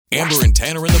Amber and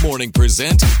Tanner in the morning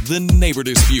present The Neighbor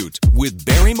Dispute with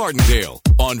Barry Martindale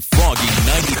on Froggy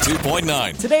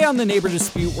 92.9. Today on The Neighbor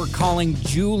Dispute, we're calling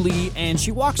Julie, and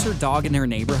she walks her dog in her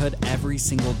neighborhood every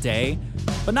single day,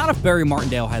 but not if Barry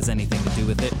Martindale has anything to do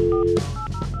with it.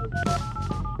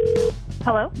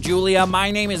 Hello? Julia, my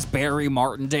name is Barry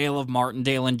Martindale of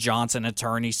Martindale & Johnson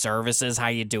Attorney Services. How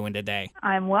you doing today?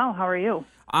 I'm well. How are you?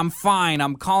 I'm fine.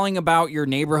 I'm calling about your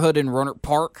neighborhood in Rohnert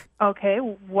Park. Okay.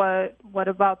 What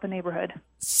about the neighborhood?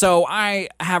 So I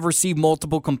have received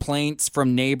multiple complaints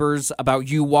from neighbors about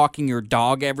you walking your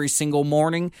dog every single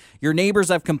morning. Your neighbors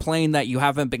have complained that you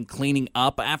haven't been cleaning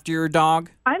up after your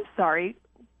dog. I'm sorry.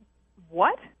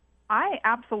 What? I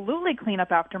absolutely clean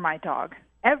up after my dog.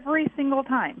 Every single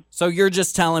time. So you're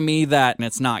just telling me that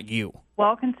it's not you?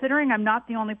 Well, considering I'm not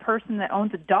the only person that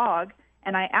owns a dog,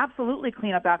 and I absolutely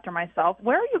clean up after myself,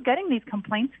 where are you getting these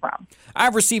complaints from?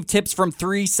 I've received tips from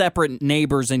 3 separate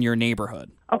neighbors in your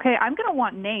neighborhood. Okay, I'm going to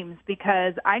want names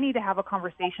because I need to have a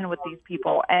conversation with these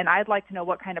people, and I'd like to know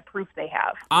what kind of proof they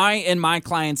have. I and my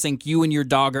clients think you and your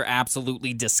dog are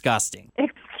absolutely disgusting.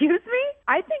 Excuse me?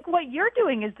 I think what you're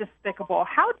doing is despicable.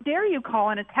 How dare you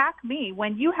call and attack me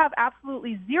when you have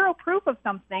absolutely zero proof of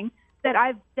something that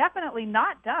I've definitely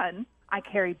not done? I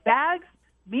carry bags.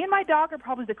 Me and my dog are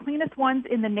probably the cleanest ones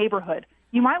in the neighborhood.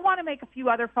 You might want to make a few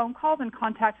other phone calls and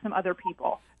contact some other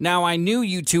people. Now, I knew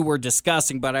you two were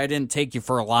disgusting, but I didn't take you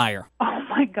for a liar. Oh,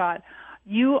 my God.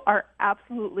 You are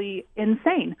absolutely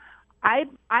insane.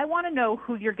 I want to know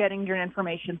who you're getting your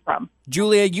information from.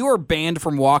 Julia, you are banned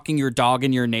from walking your dog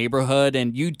in your neighborhood,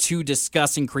 and you two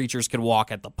disgusting creatures could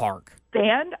walk at the park.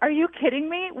 Banned? Are you kidding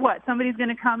me? What, somebody's going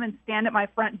to come and stand at my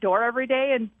front door every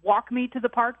day and walk me to the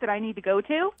park that I need to go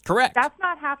to? Correct. That's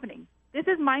not happening. This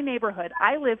is my neighborhood.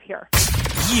 I live here.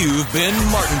 You've been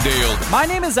Martindale. My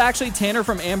name is actually Tanner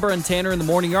from Amber and Tanner in the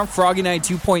Morning. You're on Froggy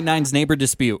 92.9's Neighbor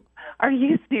Dispute. Are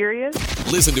you serious?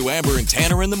 Listen to Amber and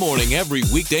Tanner in the morning every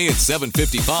weekday at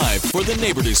 7:55 for The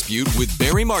Neighbor Dispute with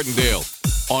Barry Martindale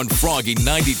on Froggy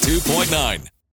 92.9.